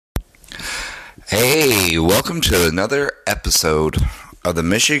Hey, welcome to another episode of the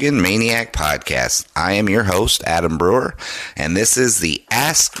Michigan Maniac Podcast. I am your host, Adam Brewer, and this is the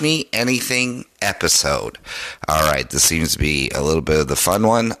Ask Me Anything episode. All right, this seems to be a little bit of the fun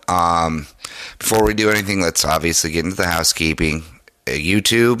one. Before we do anything, let's obviously get into the housekeeping.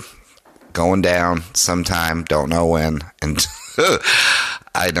 YouTube, going down sometime, don't know when, and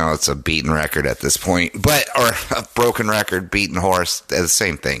I know it's a beaten record at this point, or a broken record, beaten horse, they're the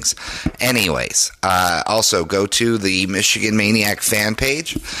same things. Anyways, also go to the Michigan Maniac fan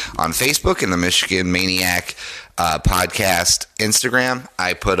page on Facebook and the Michigan Maniac podcast Instagram.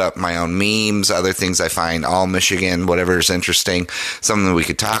 I put up my own memes, other things I find, all Michigan, whatever is interesting, something we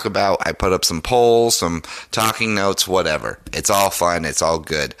could talk about. I put up some polls, some talking notes, whatever. It's all fun. It's all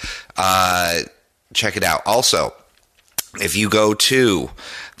good. Check it out. Also, if you go to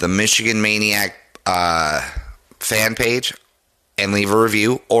the Michigan Maniac fan page and leave a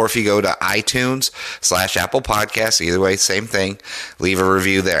review, or if you go to iTunes/Apple Podcasts, either way, same thing, leave a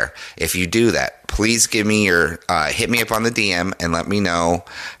review there. If you do that, please give me your, hit me up on the DM and let me know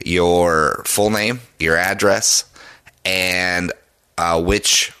your full name, your address, and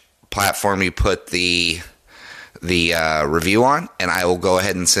which platform you put the review on, and I will go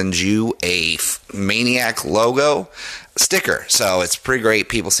ahead and send you a Maniac logo sticker. So it's pretty great.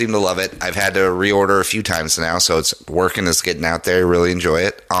 People seem to love it. I've had to reorder a few times now, so it's working. It's getting out there. I really enjoy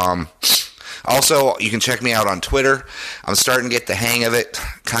it. Also, you can check me out on Twitter. I'm starting to get the hang of it.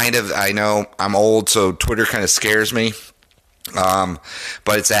 Kind of. I know I'm old, so Twitter kind of scares me.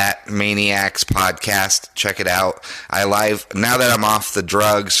 But it's at Maniacs Podcast. Check it out. Now that I'm off the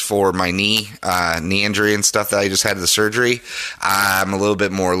drugs for my knee injury and stuff that I just had the surgery, I'm a little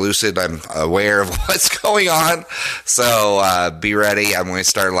bit more lucid. I'm aware of what's going on. So, be ready. I'm going to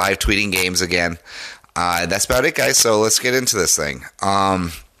start live tweeting games again. That's about it, guys. So let's get into this thing.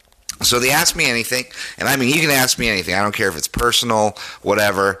 So they ask me anything, and I mean, you can ask me anything. I don't care if it's personal,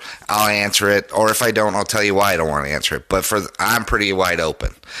 whatever. I'll answer it, or if I don't, I'll tell you why I don't want to answer it. But I'm pretty wide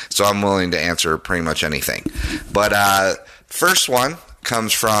open, so I'm willing to answer pretty much anything. But first one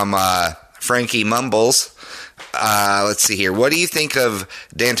comes from Frankie Mumbles. Let's see here. What do you think of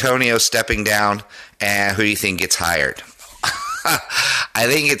D'Antonio stepping down, and who do you think gets hired? I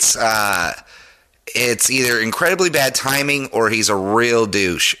think it's either incredibly bad timing or he's a real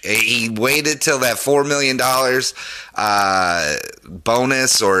douche. He waited till that $4 million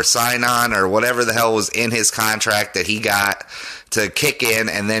bonus or sign-on or whatever the hell was in his contract that he got to kick in,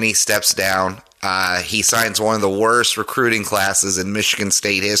 and then he steps down. He signs one of the worst recruiting classes in Michigan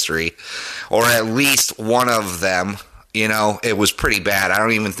State history, or at least one of them. You know, it was pretty bad. I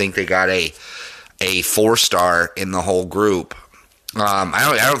don't even think they got a 4-star in the whole group.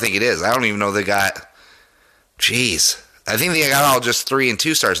 I don't think it is. I don't even know they got. Jeez, I think they got all just 3 and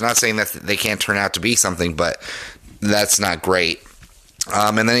 2 stars. Not saying that they can't turn out to be something, but that's not great.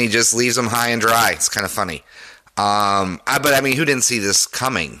 And then he just leaves them high and dry. It's kind of funny. But I mean, who didn't see this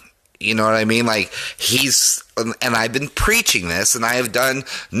coming? You know what I mean? Like, and I've been preaching this, and I have done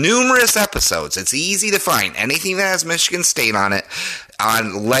numerous episodes. It's easy to find anything that has Michigan State on it,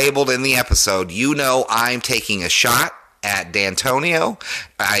 labeled in the episode. You know, I'm taking a shot at D'Antonio.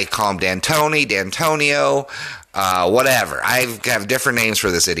 I call him D'Antonio, whatever. I have different names for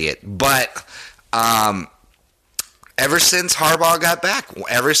this idiot. But ever since Harbaugh got back,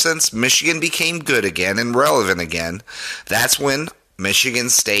 ever since Michigan became good again and relevant again, that's when Michigan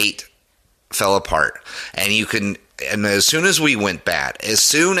State fell apart. And as soon as we went bad, as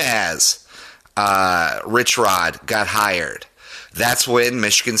soon as Rich Rod got hired, that's when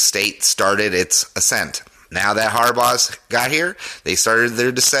Michigan State started its ascent. Now that Harbaugh's got here, they started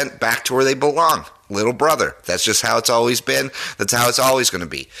their descent back to where they belong. Little brother. That's just how it's always been. That's how it's always going to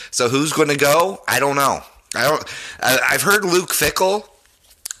be. So who's going to go? I don't know. I've heard Luke Fickell.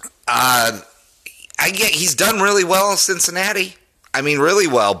 He's done really well in Cincinnati. I mean, really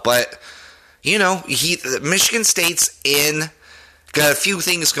well. But, you know, Michigan State's got a few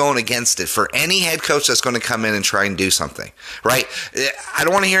things going against it for any head coach that's going to come in and try and do something, right? I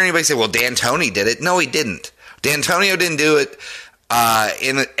don't want to hear anybody say, well, D'Antoni did it. No, he didn't. D'Antonio didn't do it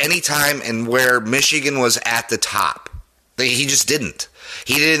in any time and where Michigan was at the top. He just didn't.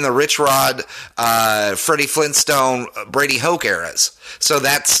 He did it in the Rich Rod, Freddie Flintstone, Brady Hoke eras. So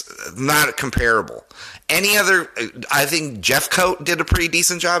that's not comparable. Any other, I think Jeff Coat did a pretty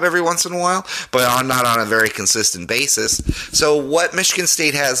decent job every once in a while, but not on a very consistent basis. So what Michigan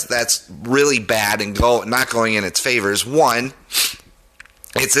State has that's really bad and not going in its favor is, one,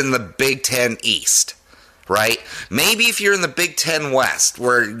 it's in the Big Ten East, right? Maybe if you're in the Big Ten West,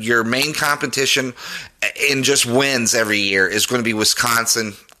 where your main competition in just wins every year is going to be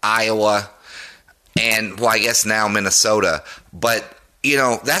Wisconsin, Iowa, and, well, I guess now Minnesota. But,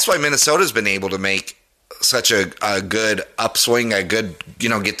 that's why Minnesota's been able to make such a good upswing, a good,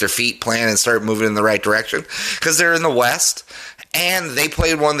 get their feet planted and start moving in the right direction, because they're in the West, and they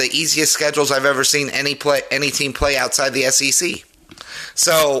played one of the easiest schedules I've ever seen any team play outside the SEC.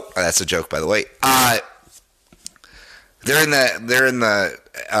 So that's a joke, by the way. They're in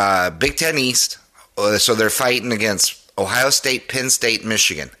the Big Ten East, so they're fighting against Ohio State, Penn State,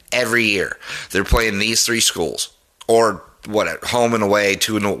 Michigan every year. They're playing these three schools, or what, home and away,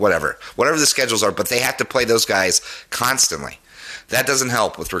 whatever the schedules are. But they have to play those guys constantly. That doesn't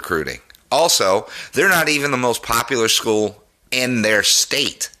help with recruiting. Also, they're not even the most popular school in their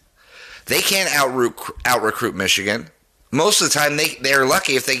state. They can't out-recruit Michigan. Most of the time, they're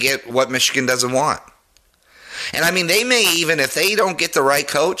lucky if they get what Michigan doesn't want. And I mean, they may even, if they don't get the right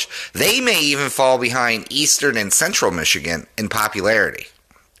coach, they may even fall behind Eastern and Central Michigan in popularity.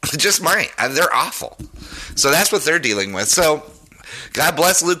 Just might. They're awful. So that's what they're dealing with. So God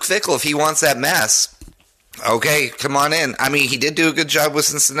bless Luke Fickell if he wants that mess. Okay, come on in. I mean, he did do a good job with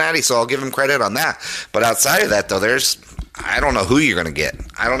Cincinnati, so I'll give him credit on that. But outside of that, though, I don't know who you're going to get.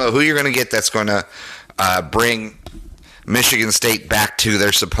 I don't know who you're going to get that's going to bring Michigan State back to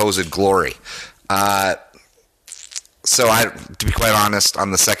their supposed glory. So to be quite honest,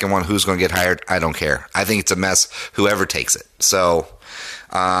 on the second one, who's going to get hired, I don't care. I think it's a mess, whoever takes it. So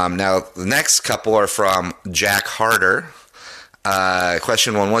now the next couple are from Jack Harder.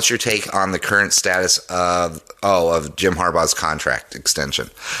 Question 1, what's your take on the current status of Jim Harbaugh's contract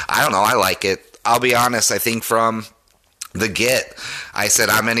extension? I don't know. I like it. I'll be honest. I think from the get, I said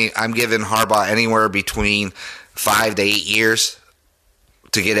I'm giving Harbaugh anywhere between 5 to 8 years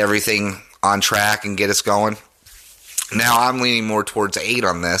to get everything on track and get us going. Now I'm leaning more towards 8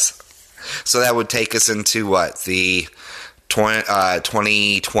 on this. So that would take us into what? The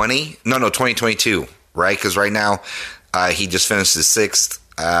 2020? No, 2022, right? Because right now he just finished his 6th.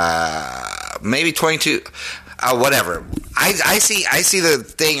 Maybe 22. Whatever. I see the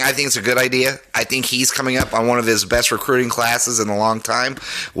thing. I think it's a good idea. I think he's coming up on one of his best recruiting classes in a long time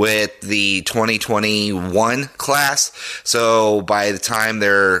with the 2021 class. So by the time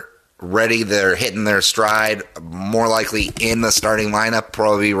they're ready, they're hitting their stride, more likely in the starting lineup,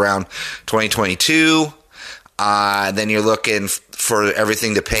 probably around 2022. Then you're looking for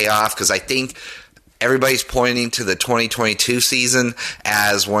everything to pay off, because I think everybody's pointing to the 2022 season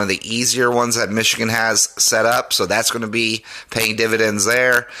as one of the easier ones that Michigan has set up, so that's going to be paying dividends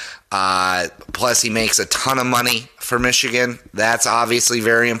there. Plus, he makes a ton of money for Michigan. That's obviously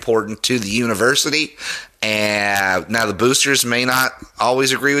very important to the university. And now the boosters may not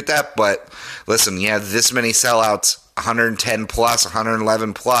always agree with that, but listen, you have this many sellouts, 110 plus,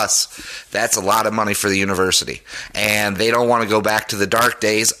 111 plus. That's a lot of money for the university. And they don't want to go back to the dark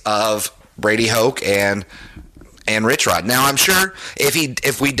days of Brady Hoke and Rich Rod. Now, I'm sure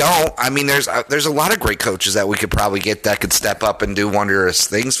if we don't, I mean, there's a lot of great coaches that we could probably get that could step up and do wondrous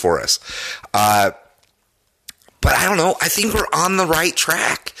things for us. But I don't know. I think we're on the right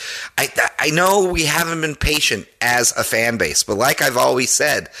track. I know we haven't been patient as a fan base, but like I've always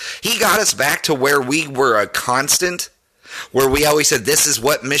said, he got us back to where we were a constant, where we always said this is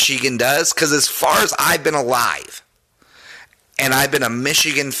what Michigan does, because as far as I've been alive, and I've been a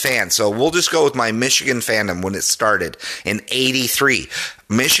Michigan fan, so we'll just go with my Michigan fandom when it started in '83.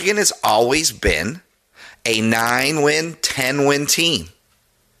 Michigan has always been a 9-win, 10-win team.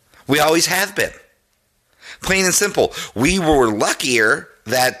 We always have been. Plain and simple. We were luckier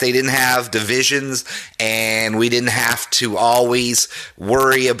that they didn't have divisions, and we didn't have to always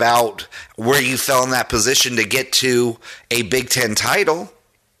worry about where you fell in that position to get to a Big Ten title.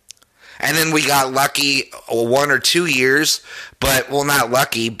 And then we got lucky 1 or 2 years, not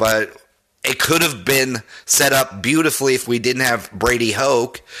lucky, but it could have been set up beautifully if we didn't have Brady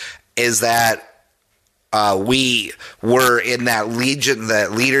Hoke, is that we were in that legion,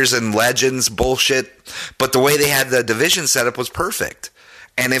 that leaders and legends bullshit, but the way they had the division set up was perfect.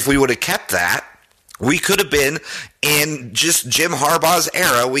 And if we would have kept that, we could have been in just Jim Harbaugh's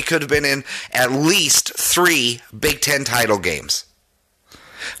era, we could have been in at least 3 Big Ten title games.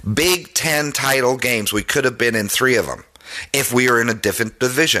 Big Ten title games, we could have been in 3 of them if we were in a different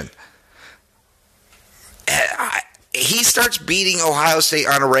division. He starts beating Ohio State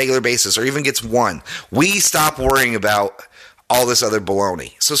on a regular basis, or even gets 1. We stop worrying about all this other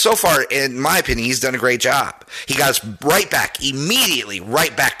baloney. So far, in my opinion, he's done a great job. He got us immediately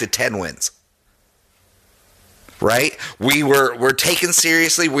right back to 10 wins. Right? We're taken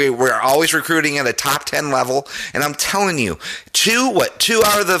seriously. We're always recruiting at a top 10 level. And I'm telling you, 2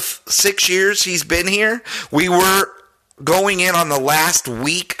 out of the 6 years he's been here, we were going in on the last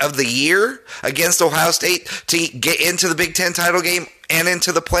week of the year against Ohio State to get into the Big Ten title game and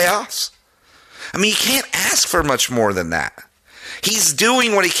into the playoffs? I mean, you can't ask for much more than that. He's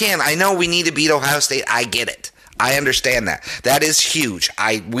doing what he can. I know we need to beat Ohio State. I get it. I understand that. That is huge.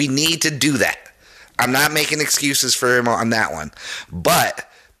 We need to do that. I'm not making excuses for him on that one. But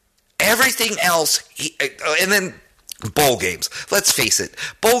everything else, and then bowl games. Let's face it.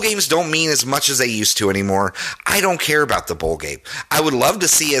 Bowl games don't mean as much as they used to anymore. I don't care about the bowl game. I would love to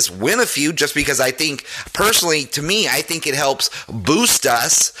see us win a few just because I think, personally, to me, I think it helps boost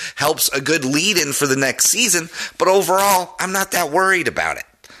us, helps a good lead-in for the next season. But overall, I'm not that worried about it.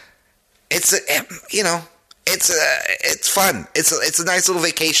 It's fun. It's a nice little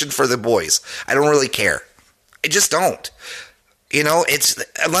vacation for the boys. I don't really care. I just don't.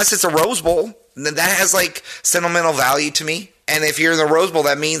 Unless it's a Rose Bowl, that has like sentimental value to me. And if you're in the Rose Bowl,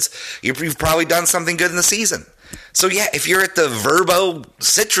 that means you've probably done something good in the season. So yeah, if you're at the Verbo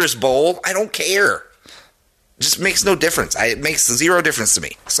Citrus Bowl, I don't care. It just makes no difference. It makes zero difference to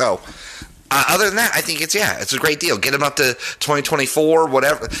me. So other than that, I think it's a great deal. Get him up to 2024,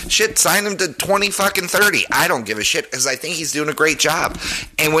 whatever. Shit, sign him to 20-30. I don't give a shit because I think he's doing a great job.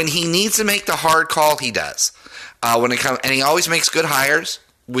 And when he needs to make the hard call, he does. And he always makes good hires.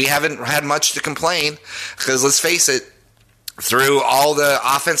 We haven't had much to complain because let's face it, through all the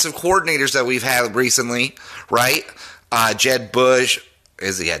offensive coordinators that we've had recently, right? Jed Bush,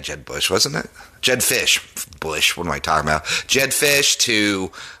 Jed Bush, wasn't it? Jed Fish. Bush, what am I talking about? Jed Fish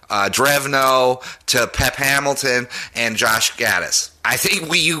to Drevno to Pep Hamilton and Josh Gaddis. I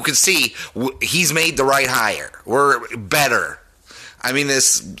think you can see he's made the right hire. We're better. I mean,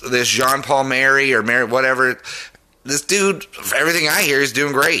 this Jean-Paul Mary or Mary, whatever, this dude, everything I hear, is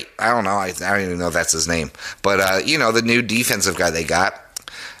doing great. I don't know. I don't even know if that's his name. But, the new defensive guy they got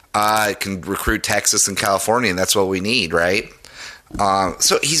can recruit Texas and California, and that's what we need, right?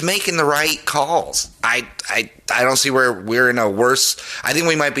 So he's making the right calls. I don't see where we're in a worse. I think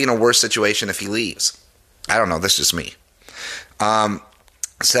we might be in a worse situation if he leaves. I don't know. That's just me.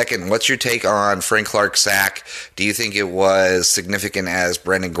 Second, what's your take on Frank Clark's sack? Do you think it was significant as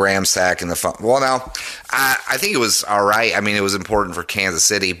Brandon Graham's sack in the Well, no, I think it was all right. I mean, it was important for Kansas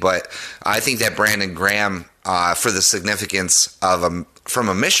City, but I think that Brandon Graham, for the significance of from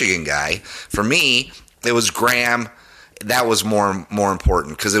a Michigan guy, for me, it was Graham. That was more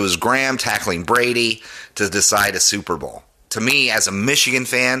important because it was Graham tackling Brady to decide a Super Bowl. To me, as a Michigan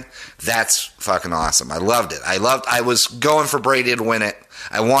fan, that's fucking awesome. I loved it. I was going for Brady to win it.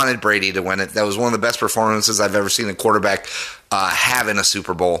 I wanted Brady to win it. That was one of the best performances I've ever seen a quarterback have in a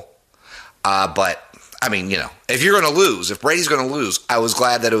Super Bowl. But, I mean, if you're going to lose, if Brady's going to lose, I was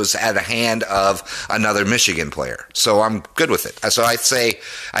glad that it was at the hand of another Michigan player. So I'm good with it. So I say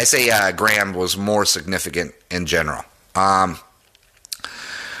Graham was more significant in general.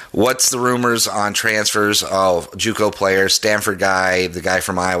 What's the rumors on transfers of JUCO players, Stanford guy, the guy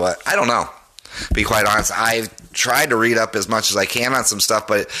from Iowa? I don't know. Be quite honest, I've tried to read up as much as I can on some stuff,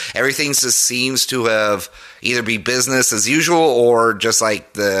 but everything just seems to have either be business as usual or just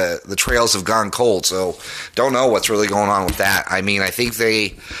like the trails have gone cold. So don't know what's really going on with that. I mean, I think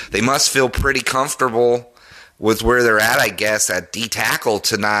they must feel pretty comfortable with where they're at, I guess, at D-tackle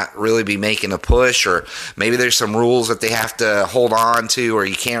to not really be making a push, or maybe there's some rules that they have to hold on to, or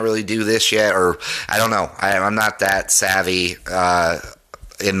you can't really do this yet, or I don't know. I'm not that savvy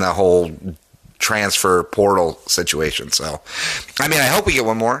in the whole transfer portal situation. So, I mean, I hope we get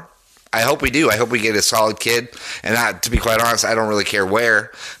one more. I hope we do. I hope we get a solid kid. And to be quite honest, I don't really care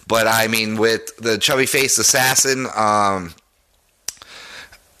where. But, I mean, with the chubby-faced assassin, and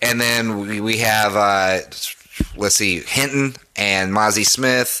then we have... let's see, Hinton and Mozzie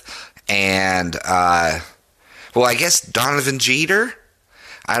Smith and, I guess Donovan Jeter?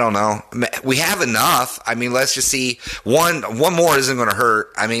 I don't know. We have enough. I mean, let's just see. One more isn't going to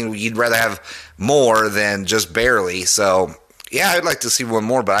hurt. I mean, you'd rather have more than just barely. So, yeah, I'd like to see one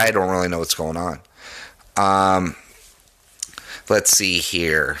more, but I don't really know what's going on. Let's see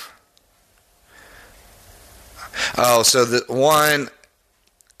here. Oh, so the one...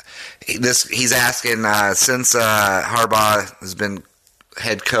 He's asking, since Harbaugh has been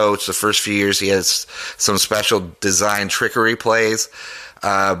head coach the first few years, he has some special design trickery plays.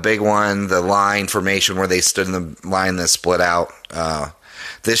 Big one, the line formation where they stood in the line that split out.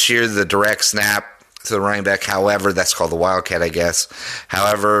 This year, the direct snap to the running back, however, that's called the Wildcat, I guess.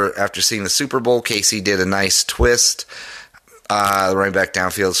 However, after seeing the Super Bowl, KC did a nice twist. The running back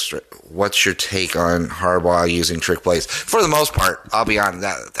downfield. What's your take on Harbaugh using trick plays? For the most part, I'll be honest.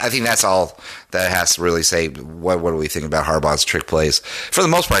 I think that's all that has to really say. What do we think about Harbaugh's trick plays? For the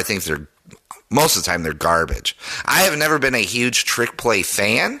most part, I think they're Most of the time, they're garbage. I have never been a huge trick play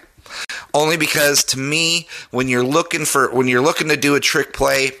fan, only because to me, when you're looking to do a trick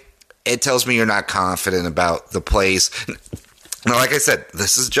play, it tells me you're not confident about the plays. Now, like I said,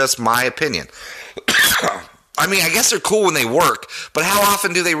 this is just my opinion. I mean, I guess they're cool when they work, but how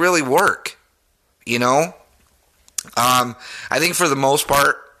often do they really work? You know? I think for the most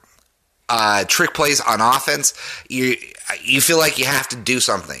part, trick plays on offense, you feel like you have to do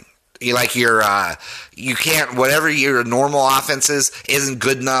something. You can't, whatever your normal offense is, isn't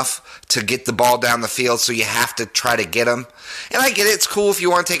good enough to get the ball down the field, so you have to try to get them. And I get it, it's cool if you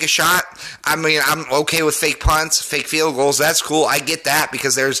want to take a shot. I mean, I'm okay with fake punts, fake field goals, that's cool. I get that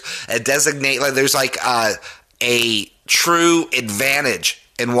because there's there's like a true advantage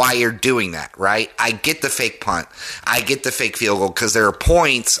in why you're doing that, right? I get the fake punt. I get the fake field goal because there are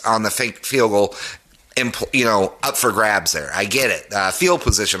points on the fake field goal up for grabs there. I get it. Field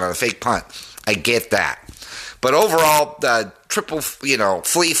position on a fake punt. I get that. But overall, the triple,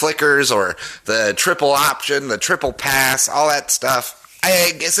 flea flickers or the triple option, the triple pass, all that stuff,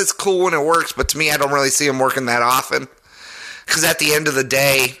 I guess it's cool when it works, but to me, I don't really see them working that often. Because at the end of the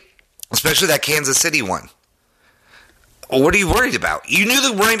day, especially that Kansas City one, what are you worried about? You knew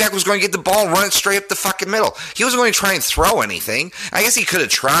the running back was going to get the ball and run it straight up the fucking middle. He wasn't going to try and throw anything. I guess he could have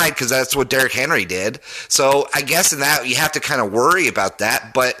tried because that's what Derrick Henry did. So I guess in that, you have to kind of worry about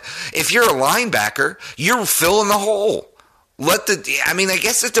that. But if you're a linebacker, you're filling the hole. I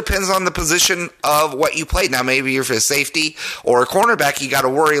guess it depends on the position of what you played. Now, maybe if you're a safety or a cornerback, you got to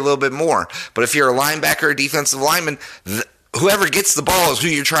worry a little bit more. But if you're a linebacker or defensive lineman, whoever gets the ball is who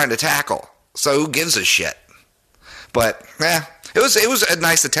you're trying to tackle. So who gives a shit? But it was a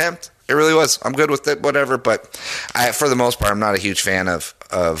nice attempt. It really was. I'm good with it, whatever. But for the most part, I'm not a huge fan of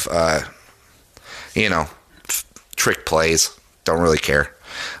trick plays. Don't really care.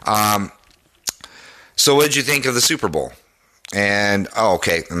 So what did you think of the Super Bowl? And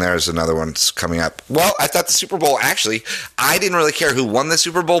and there's another one coming up. Well, I thought the Super Bowl, actually, I didn't really care who won the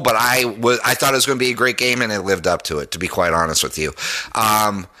Super Bowl, but I thought it was going to be a great game, and it lived up to it, to be quite honest with you.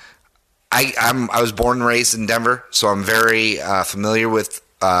 I was born and raised in Denver, so I'm very familiar with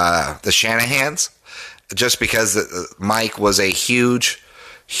the Shanahans, just because Mike was a huge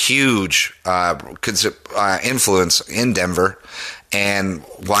influence in Denver and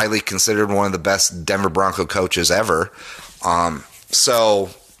widely considered one of the best Denver Bronco coaches ever.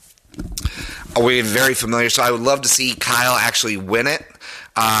 So we're very familiar. So I would love to see Kyle actually win it.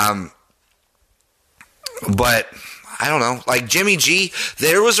 But I don't know. Like Jimmy G,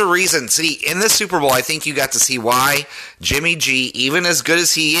 there was a reason. See, in the Super Bowl, I think you got to see why Jimmy G, even as good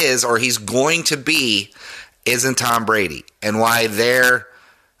as he is, or he's going to be, isn't Tom Brady. And why there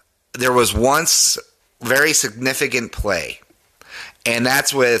was once very significant play. And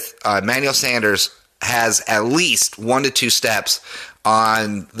that's with Emmanuel Sanders has at least 1 to 2 steps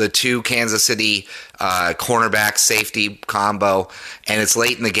on the two Kansas City cornerback safety combo. And it's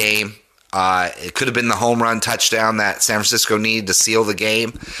late in the game. It could have been the home run touchdown that San Francisco needed to seal the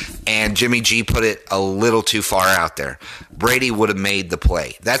game, and Jimmy G put it a little too far out there. Brady would have made the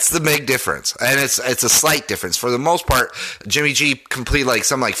play. That's the big difference, and it's a slight difference. For the most part, Jimmy G completed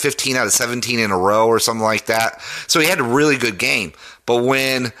like 15 out of 17 in a row or something like that, so he had a really good game. But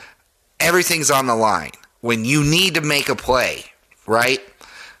when everything's on the line, when you need to make a play, right,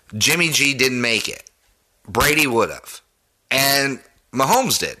 Jimmy G didn't make it. Brady would have. And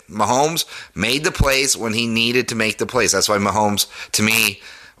Mahomes did. Mahomes made the plays when he needed to make the plays. That's why Mahomes, to me,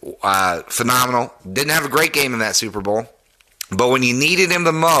 phenomenal. Didn't have a great game in that Super Bowl. But when you needed him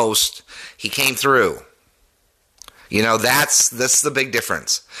the most, he came through. That's the big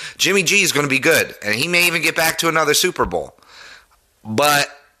difference. Jimmy G is going to be good, and he may even get back to another Super Bowl. But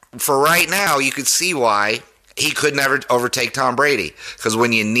for right now, you could see why he could never overtake Tom Brady. Because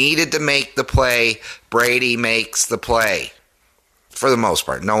when you needed to make the play, Brady makes the play. For the most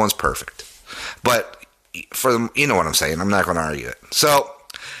part, no one's perfect, but you know what I'm saying. I'm not going to argue it. So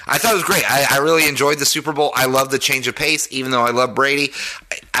I thought it was great. I really enjoyed the Super Bowl. I love the change of pace, even though I love Brady.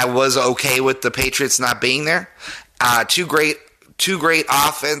 I was okay with the Patriots not being there. Two great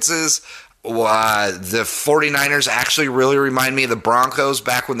offenses. The 49ers actually really remind me of the Broncos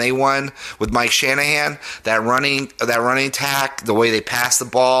back when they won with Mike Shanahan. That running attack, the way they pass the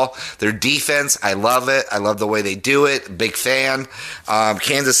ball, their defense, I love it. I love the way they do it. Big fan.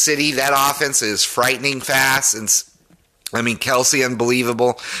 Kansas City, that offense is frightening fast, and Kelsey,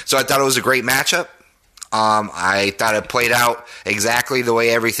 unbelievable. So I thought it was a great matchup. I thought it played out exactly the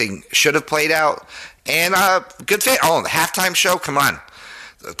way everything should have played out, and good fan. Oh, the halftime show, come on.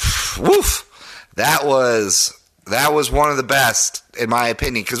 Woof. That was That was one of the best, in my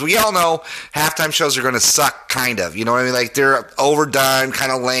opinion, because we all know halftime shows are going to suck, kind of. You know what I mean? Like, they're overdone,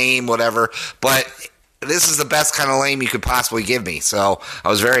 kind of lame, whatever. But this is the best kind of lame you could possibly give me. So I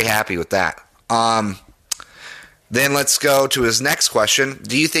was very happy with that. Then let's go to his next question.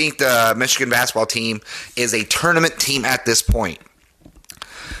 Do you think the Michigan basketball team is a tournament team at this point?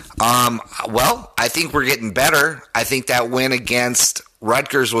 Well, I think we're getting better. I think that win against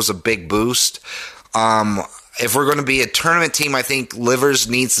Rutgers was a big boost. If we're going to be a tournament team, I think Livers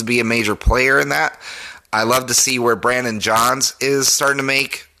needs to be a major player in that. I love to see where Brandon Johns is starting to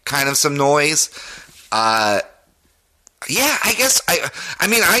make kind of some noise. Yeah, I guess I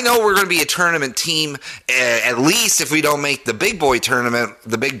mean, I know we're going to be a tournament team. At least if we don't make the big boy tournament,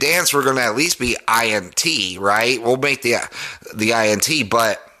 the big dance, we're going to at least be INT, right? We'll make the INT,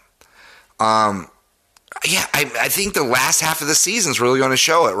 but yeah, I think the last half of the season is really going to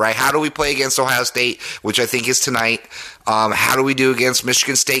show it, right? How do we play against Ohio State, which I think is tonight? How do we do against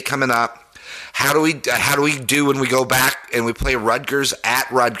Michigan State coming up? How do we do when we go back and we play Rutgers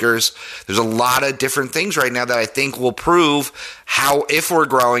at Rutgers? There's a lot of different things right now that I think will prove how, if we're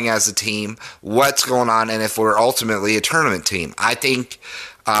growing as a team, what's going on, and if we're ultimately a tournament team. I think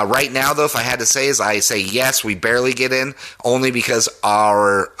right now, though, if I had to say, I say yes, we barely get in, only because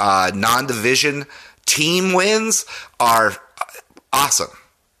our non-division team wins are awesome.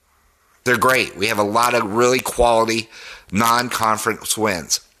 They're great. We have a lot of really quality non-conference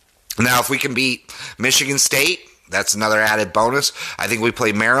wins. Now, if we can beat Michigan State, that's another added bonus. I think we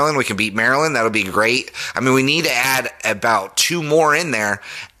play Maryland. We can beat Maryland. That'll be great. I mean, we need to add about 2 more in there.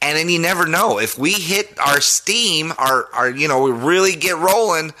 And then you never know. If we hit our steam, we really get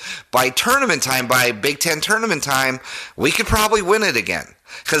rolling by tournament time, by Big Ten tournament time, we could probably win it again.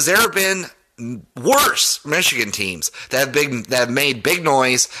 Because there have been worse Michigan teams that have made big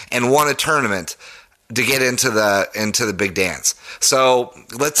noise and won a tournament to get into the big dance. So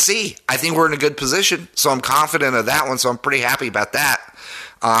let's see. I think we're in a good position, so I'm confident of that one. So I'm pretty happy about that.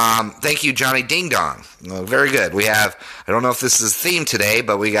 Thank you, Johnny Ding Dong. Very good. We have, I don't know if this is the theme today,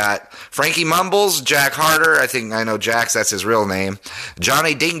 but we got Frankie Mumbles, Jack Harder. I know Jack's, that's his real name.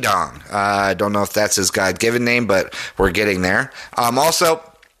 Johnny Ding Dong. I don't know if that's his God-given name, but we're getting there. Also,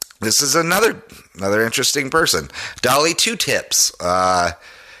 this is another interesting person. Dolly Two Tips.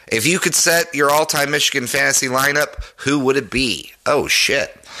 If you could set your all-time Michigan fantasy lineup, who would it be? Oh,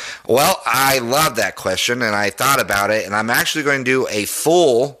 shit. Well, I love that question, and I thought about it, and I'm actually going to do a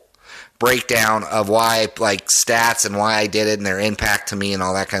full breakdown of why, like, stats and why I did it and their impact to me and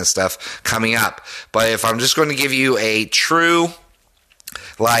all that kind of stuff coming up. But if I'm just going to give you a true,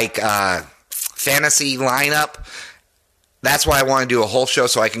 fantasy lineup, that's why I want to do a whole show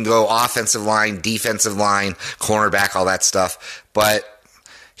so I can go offensive line, defensive line, cornerback, all that stuff. But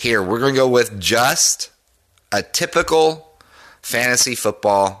here, we're going to go with just a typical fantasy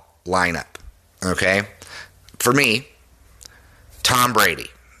football lineup, okay? For me, Tom Brady,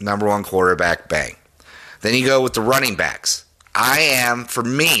 number 1 quarterback, bang. Then you go with the running backs. For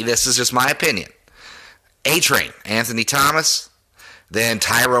me, this is just my opinion, A-Train, Anthony Thomas, then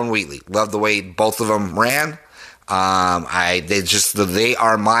Tyrone Wheatley. Love the way both of them ran. They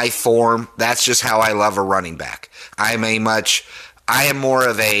are my form. That's just how I love a running back. I am more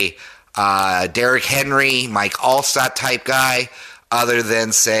of a Derrick Henry, Mike Allstott type guy, other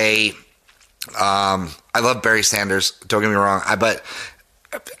than, say, I love Barry Sanders, don't get me wrong, but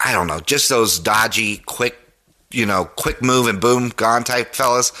I don't know, just those dodgy, quick move and boom, gone type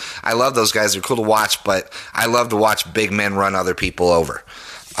fellas. I love those guys. They're cool to watch, but I love to watch big men run other people over.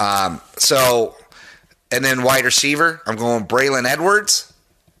 And then wide receiver, I'm going Braylon Edwards,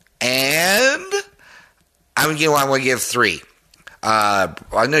 and I'm going to give 3. I'm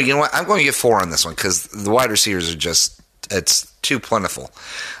going to give 4 on this one because the wide receivers are it's too plentiful.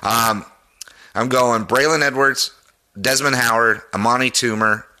 I'm going Braylon Edwards, Desmond Howard, Amani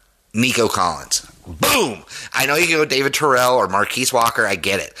Toomer, Nico Collins. Boom! I know you can go David Terrell or Marquise Walker. I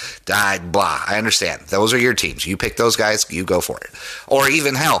get it. Blah. I understand. Those are your teams. You pick those guys. You go for it. Or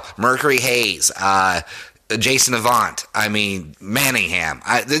even, hell, Mercury Hayes, Jason Avant. I mean, Manningham.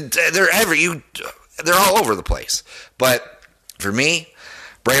 They're all over the place. But for me,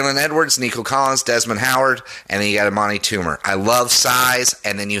 Braylon Edwards, Nico Collins, Desmond Howard, and then you got Amani Toomer. I love size,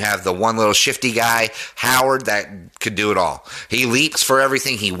 and then you have the one little shifty guy, Howard, that could do it all. He leaps for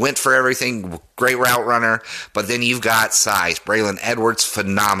everything. He went for everything. Great route runner. But then you've got size. Braylon Edwards,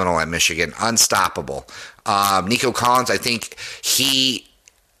 phenomenal at Michigan. Unstoppable. Nico Collins, I think he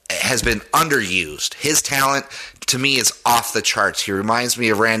has been underused. His talent, to me, is off the charts. He reminds me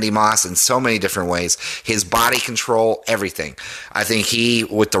of Randy Moss in so many different ways. His body control, everything. I think he,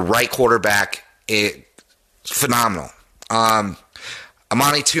 with the right quarterback, phenomenal.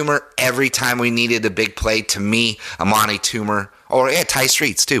 Amani Toomer, every time we needed a big play, to me, Amani Toomer, or yeah, Ty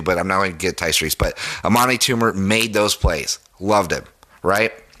Streets too, but I'm not going to get Ty Streets, but Amani Toomer made those plays. Loved him,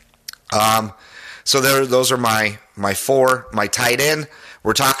 right? So those are my four. My tight end,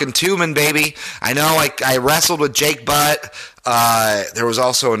 we're talking Tooman, baby. I know I wrestled with Jake Butt. There was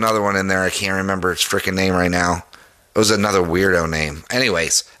also another one in there. I can't remember its freaking name right now. It was another weirdo name.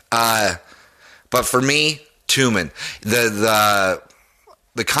 Anyways, but for me, Tooman.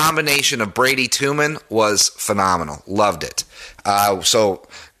 The combination of Brady Tooman was phenomenal. Loved it. So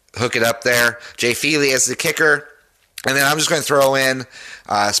hook it up there. Jay Feely as the kicker. And then I'm just going to throw in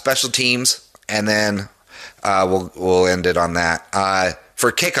special teams, and then we'll end it on that.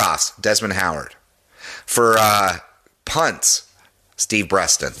 For kickoffs, Desmond Howard. For punts, Steve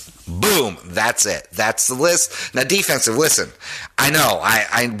Breston. Boom. That's it. That's the list. Now, defensive, listen. I know.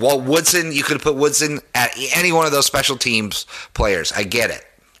 Woodson, you could have put Woodson at any one of those special teams players. I get it.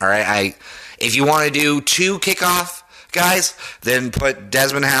 All right. If you want to do two kickoff guys, then put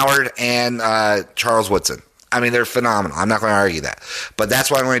Desmond Howard and Charles Woodson. I mean, they're phenomenal. I'm not going to argue that. But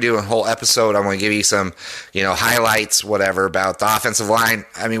that's why I'm going to do a whole episode. I'm going to give you some, highlights, whatever, about the offensive line.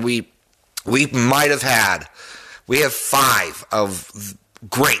 I mean, we have 5 of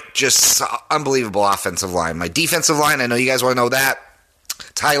great, just unbelievable offensive line. My defensive line, I know you guys want to know that.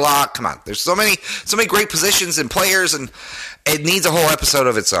 Ty Law, come on. There's so many great positions and players, and it needs a whole episode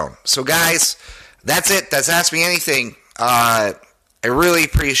of its own. So, guys, that's it. That's Ask Me Anything. I really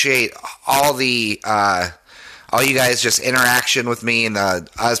appreciate all you guys just interaction with me, and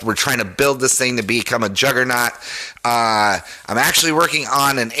as we're trying to build this thing to become a juggernaut. I'm actually working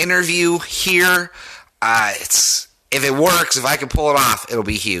on an interview here. If it works, if I can pull it off, it'll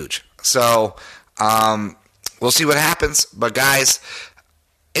be huge. So we'll see what happens. But guys,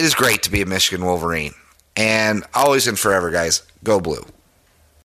 it is great to be a Michigan Wolverine, and always and forever, guys, go blue.